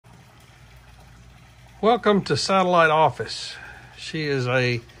Welcome to Satellite Office. She is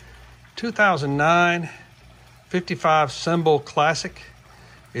a 2009 55 Symbol Classic.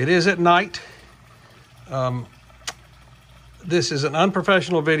 It is at night. This is an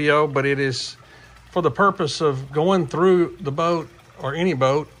unprofessional video, but it is for the purpose of going through the boat or any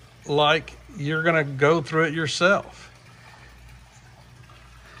boat like you're going to go through it yourself.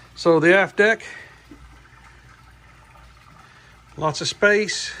 So the aft deck, lots of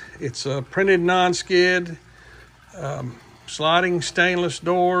space. It's a printed non-skid, sliding stainless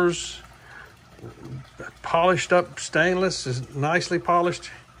doors, polished up stainless, is nicely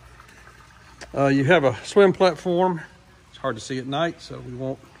polished. You have a swim platform. It's hard to see at night, so we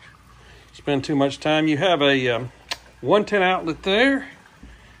won't spend too much time. You have a 110 outlet there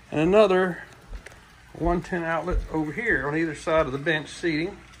and another 110 outlet over here on either side of the bench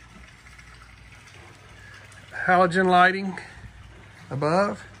seating. Halogen lighting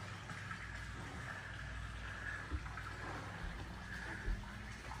above.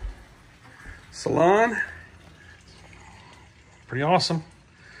 Salon, pretty awesome.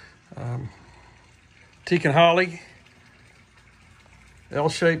 Teak and holly,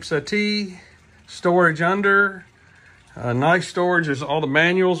 L-shaped settee, storage under, nice storage. There's all the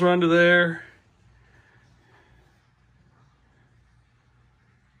manuals are under there.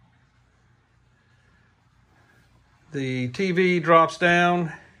 The TV drops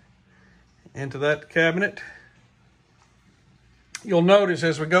down into that cabinet. You'll notice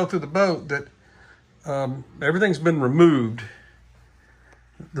as we go through the boat that everything's been removed.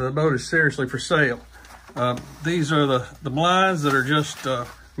 The boat is seriously for sale. These are the blinds that are just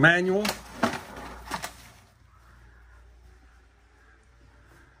manual.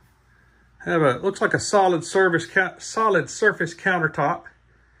 Have a, looks like a solid surface countertop.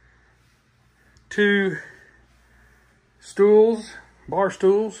 Two stools, bar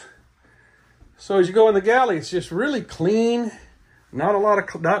stools. So as you go in the galley, it's just really clean. Not a lot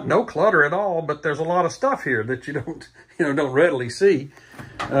of, no clutter at all, but there's a lot of stuff here that you don't readily see.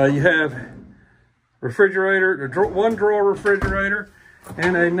 You have refrigerator, one drawer refrigerator,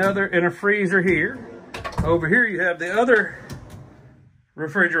 and a freezer here. Over here you have the other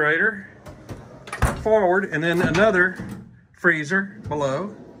refrigerator forward, and then another freezer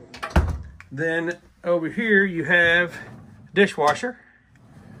below. Then over here you have dishwasher,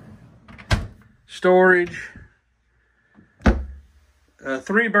 storage, a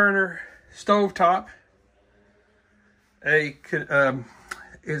 3-burner stovetop,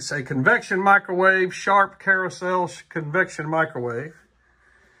 it's a convection microwave, Sharp carousel convection microwave.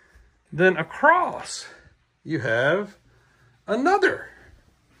 Then across you have another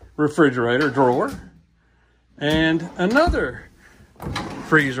refrigerator drawer and another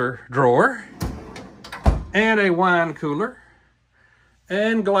freezer drawer and a wine cooler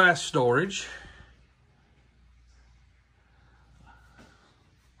and glass storage.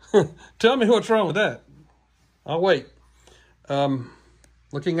 Tell me what's wrong with that. I'll wait.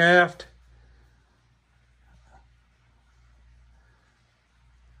 Looking aft,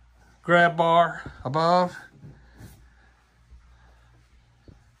 grab bar above.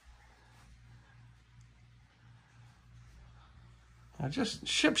 Just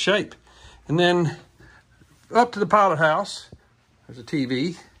ship shape. And then up to the pilot house, there's a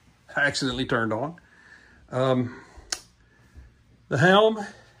TV I accidentally turned on. The helm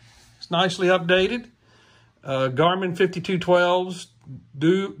is nicely updated. Garmin 5212s,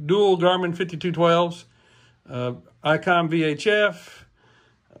 dual Garmin 5212s, Icon VHF,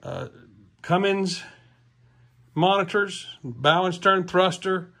 Cummins monitors, bow and stern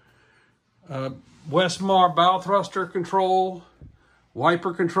thruster, Westmar bow thruster control,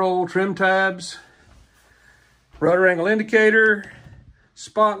 wiper control, trim tabs, rudder angle indicator,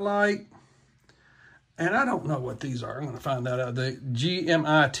 spotlight, and I don't know what these are. I'm going to find that out. The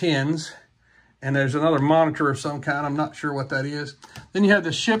GMI 10s. And there's another monitor of some kind. I'm not sure what that is. Then you have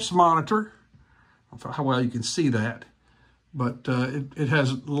the ship's monitor. I don't know how well you can see that. But it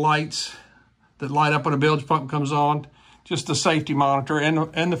has lights that light up when a bilge pump comes on. Just the safety monitor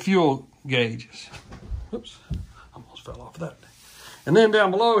and the fuel gauges. Oops, almost fell off that. And then down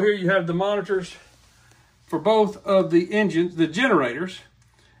below here you have the monitors for both of the engines, the generators,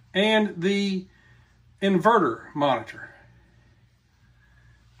 and the inverter monitor.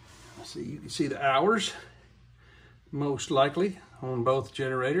 So you can see the hours, most likely, on both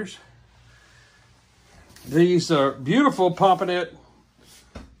generators. These are beautiful pomponette,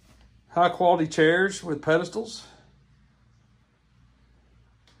 high-quality chairs with pedestals.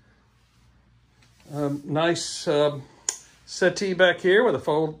 Nice settee back here with a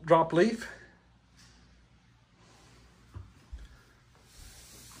fold drop leaf.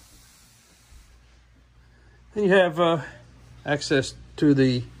 Then you have access to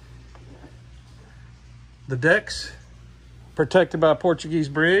the decks, protected by a Portuguese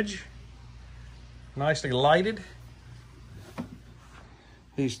bridge, nicely lighted.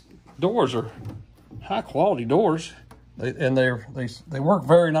 These doors are high quality doors, and they work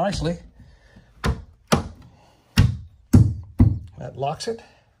very nicely. That locks it.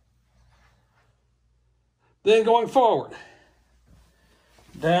 Then going forward,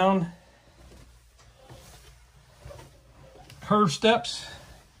 down curved steps,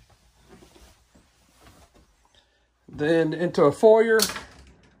 then into a foyer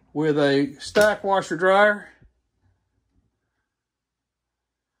with a stack washer dryer.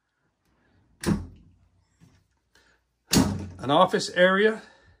 An office area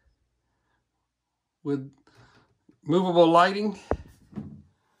with movable lighting,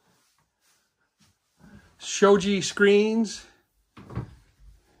 shoji screens,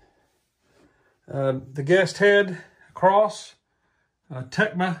 the guest head across,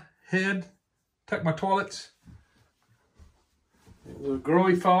 Tecma head, Tecma toilets, the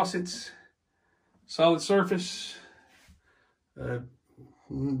Growy faucets, solid surface,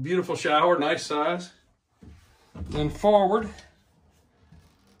 beautiful shower, nice size. Then forward,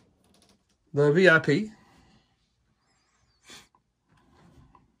 the VIP.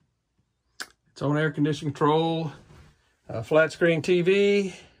 Its own air conditioning control, flat screen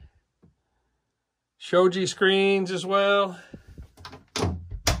TV, shoji screens as well,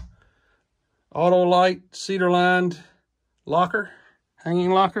 auto light, cedar lined locker,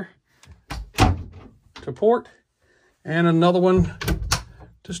 hanging locker to port, and another one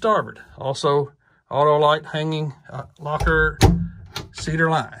to starboard. Also auto light hanging locker, cedar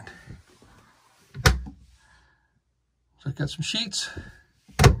lined. So I've got some sheets.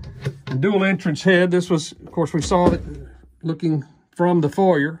 And dual entrance head. This was, of course, we saw it looking from the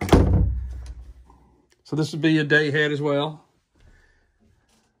foyer. So this would be a day head as well.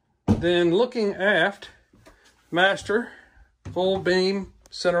 Then looking aft, master, full beam,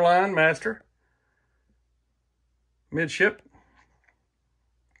 centerline master, midship.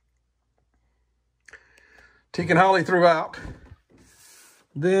 Teak and holly throughout.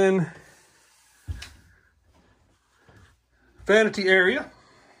 Then vanity area,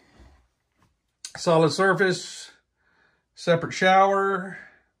 solid surface, separate shower,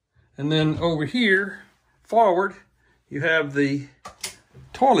 and then over here forward you have the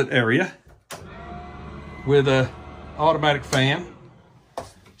toilet area with a automatic fan.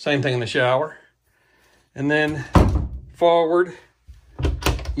 Same thing in the shower. And then forward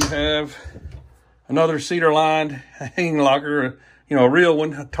you have another cedar lined hanging locker, you know, a real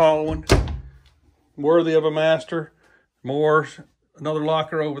one, a tall one, worthy of a master. More, another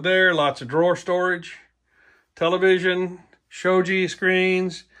locker over there, lots of drawer storage, television, shoji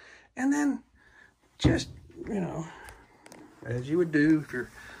screens, and then just, you know, as you would do if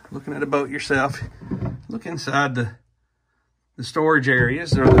you're looking at a boat yourself, look inside the storage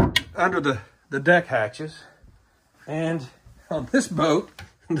areas or under the deck hatches. And on this boat,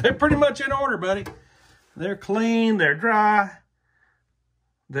 they're pretty much in order, buddy. They're clean, they're dry,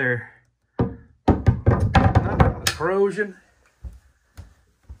 they're not corrosion.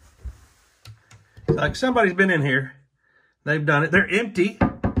 It's like somebody's been in here, they've done it. They're empty,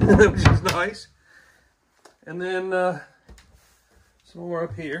 which is nice. And then some more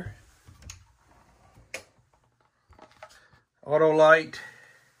up here. Auto light.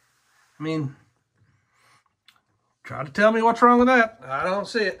 I mean, try to tell me what's wrong with that. I don't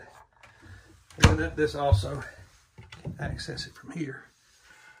see it. And then this also, access it from here.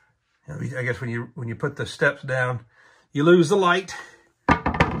 You know, I guess when you put the steps down, you lose the light.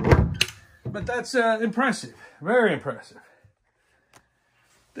 But that's impressive, very impressive.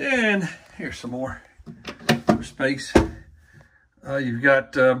 Then here's some more for space. You've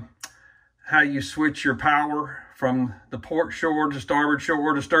got how you switch your power from the port shore to starboard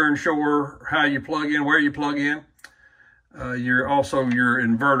shore to stern shore, how you plug in, where you plug in. Your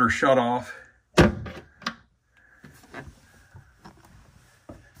inverter shut off.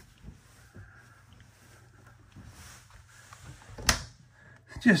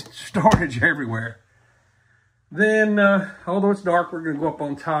 Just storage everywhere. Then, although it's dark, we're going to go up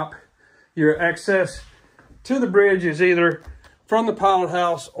on top. Your access to the bridge is either from the pilot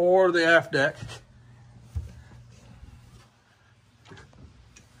house or the aft deck.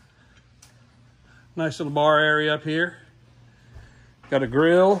 Nice little bar area up here. Got a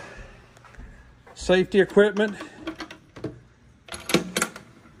grill, safety equipment,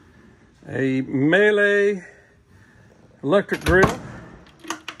 a Melee electric grill,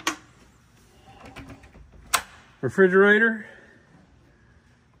 refrigerator,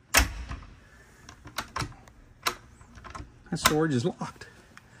 That storage is locked.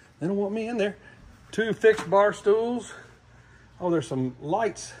 They don't want me in there. 2 fixed bar stools. Oh, there's some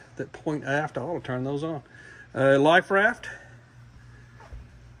lights that point aft. I ought to turn those on. Life raft.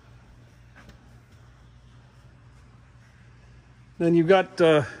 Then you've got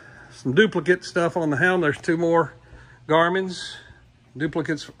some duplicate stuff on the helm. There's 2 more Garmin's,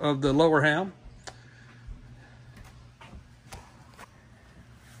 duplicates of the lower helm.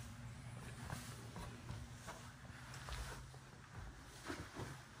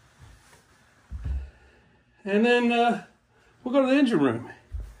 And then we'll go to the engine room.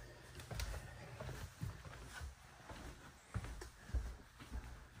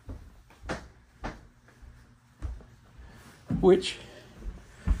 Which,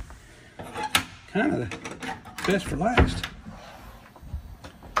 kind of best for last.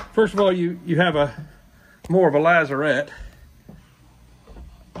 First of all, you have more of a lazarette.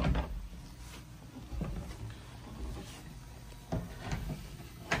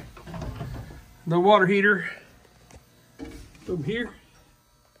 The water heater from here.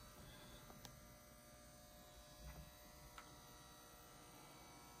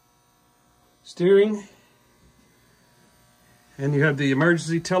 Steering. And you have the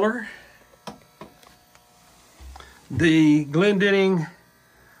emergency tiller. The Glendinning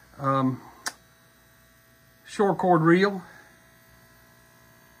shore cord reel.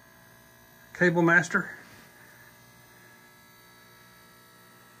 Cable master.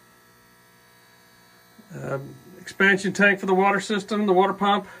 Expansion tank for the water system, the water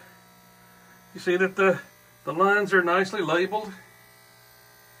pump. You see that the lines are nicely labeled.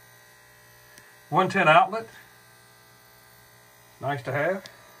 110 outlet. Nice to have.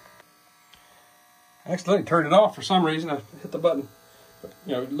 I accidentally turned it off for some reason. I hit the button. But,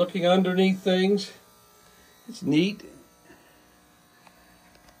 you know, looking underneath things, it's neat.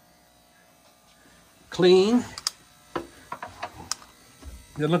 Clean.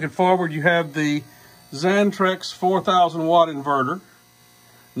 Then looking forward, you have the Xantrex 4,000 watt inverter.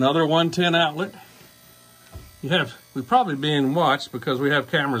 Another 110 outlet. We're probably being watched because we have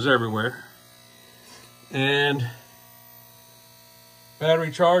cameras everywhere. And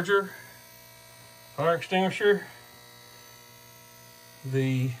battery charger, fire extinguisher,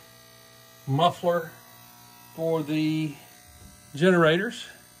 the muffler for the generators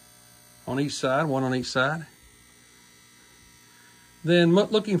on each side, one on each side. Then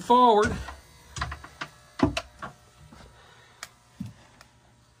looking forward,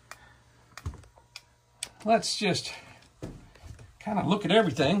 let's just kind of look at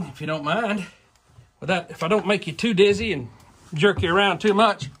everything, if you don't mind. If I don't make you too dizzy and jerk you around too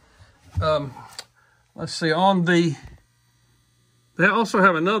much. Let's see, they also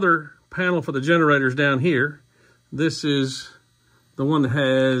have another panel for the generators down here. This is the one that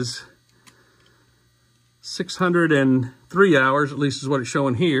has 603 hours, at least is what it's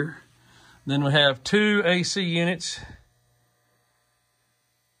showing here. Then we have 2 AC units.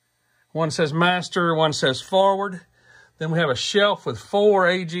 One says master, one says forward. Then we have a shelf with 4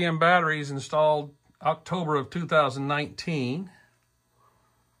 AGM batteries installed October of 2019.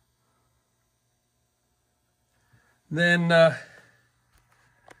 Then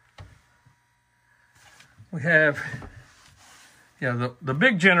we have the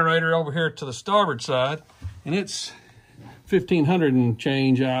big generator over here to the starboard side, and it's 1,500 and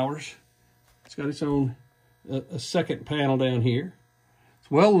change hours. It's got its own a second panel down here.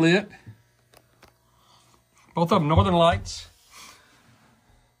 It's well lit. Both of them Northern Lights.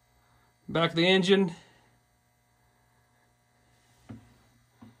 Back of the engine.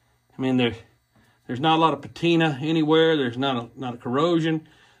 I mean, there's not a lot of patina anywhere. There's not a corrosion.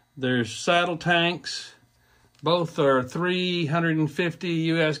 There's saddle tanks. Both are 350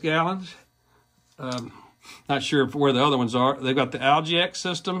 US gallons. Not sure where the other ones are. They've got the Algex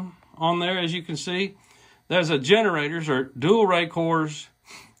system on there, as you can see. There's a generators or dual ray cores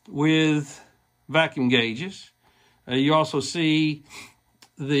with vacuum gauges. You also see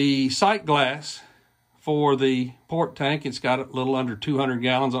the sight glass for the port tank. It's got a little under 200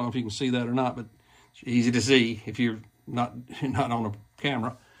 gallons. I don't know if you can see that or not, but it's easy to see if you're not on a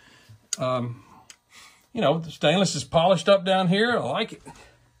camera. You know, the stainless is polished up down here. I like it.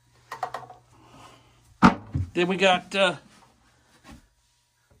 Then we got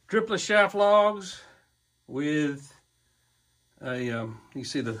triplet shaft logs with a, you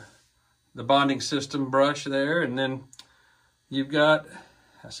see the bonding system brush there, and then you've got,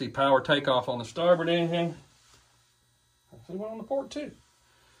 I see power takeoff on the starboard engine. I see one on the port too.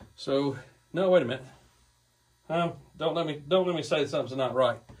 So, no, wait a minute. Don't let me say something's not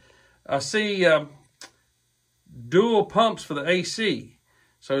right. I see dual pumps for the AC.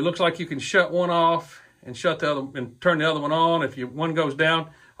 So it looks like you can shut one off and shut the other and turn the other one on. If one goes down,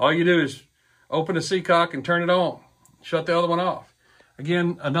 all you do is open the seacock and turn it on. Shut the other one off.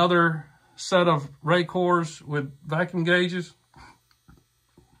 Again, another set of ray cores with vacuum gauges.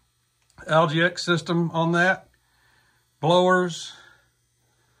 LGX system on that. Blowers.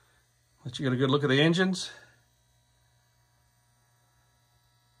 Let you get a good look at the engines.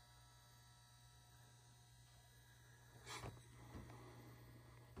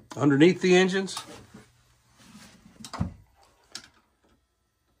 Underneath the engines.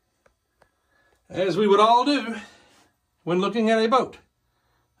 As we would all do when looking at a boat.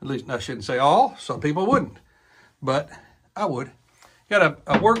 At least I shouldn't say all, some people wouldn't, but I would. Got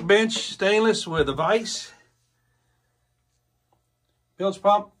a workbench, stainless with a vise. Bilge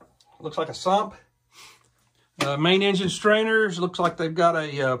pump, looks like a sump. Main engine strainers, looks like they've got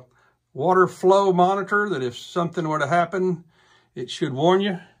a water flow monitor that if something were to happen, it should warn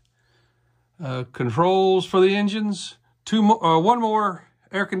you. Controls for the engines. One more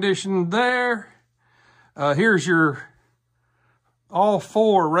air conditioned there. Here's your all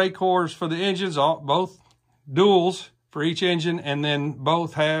 4 ray cores for the engines, both duals for each engine, and then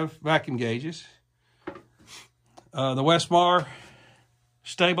both have vacuum gauges. The Westmar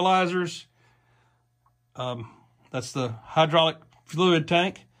stabilizers. That's the hydraulic fluid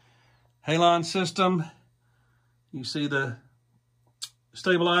tank. Halon system. You see the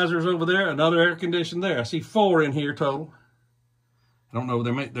stabilizers over there, another air conditioner there. I see 4 in here total. I don't know,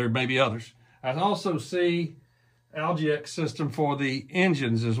 there may be others. I also see LGX system for the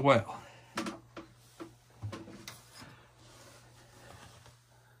engines as well.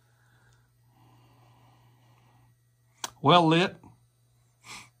 Well lit.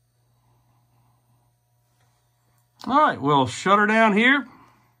 All right, we'll shut her down here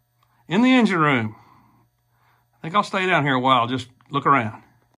in the engine room. I think I'll stay down here a while, just look around.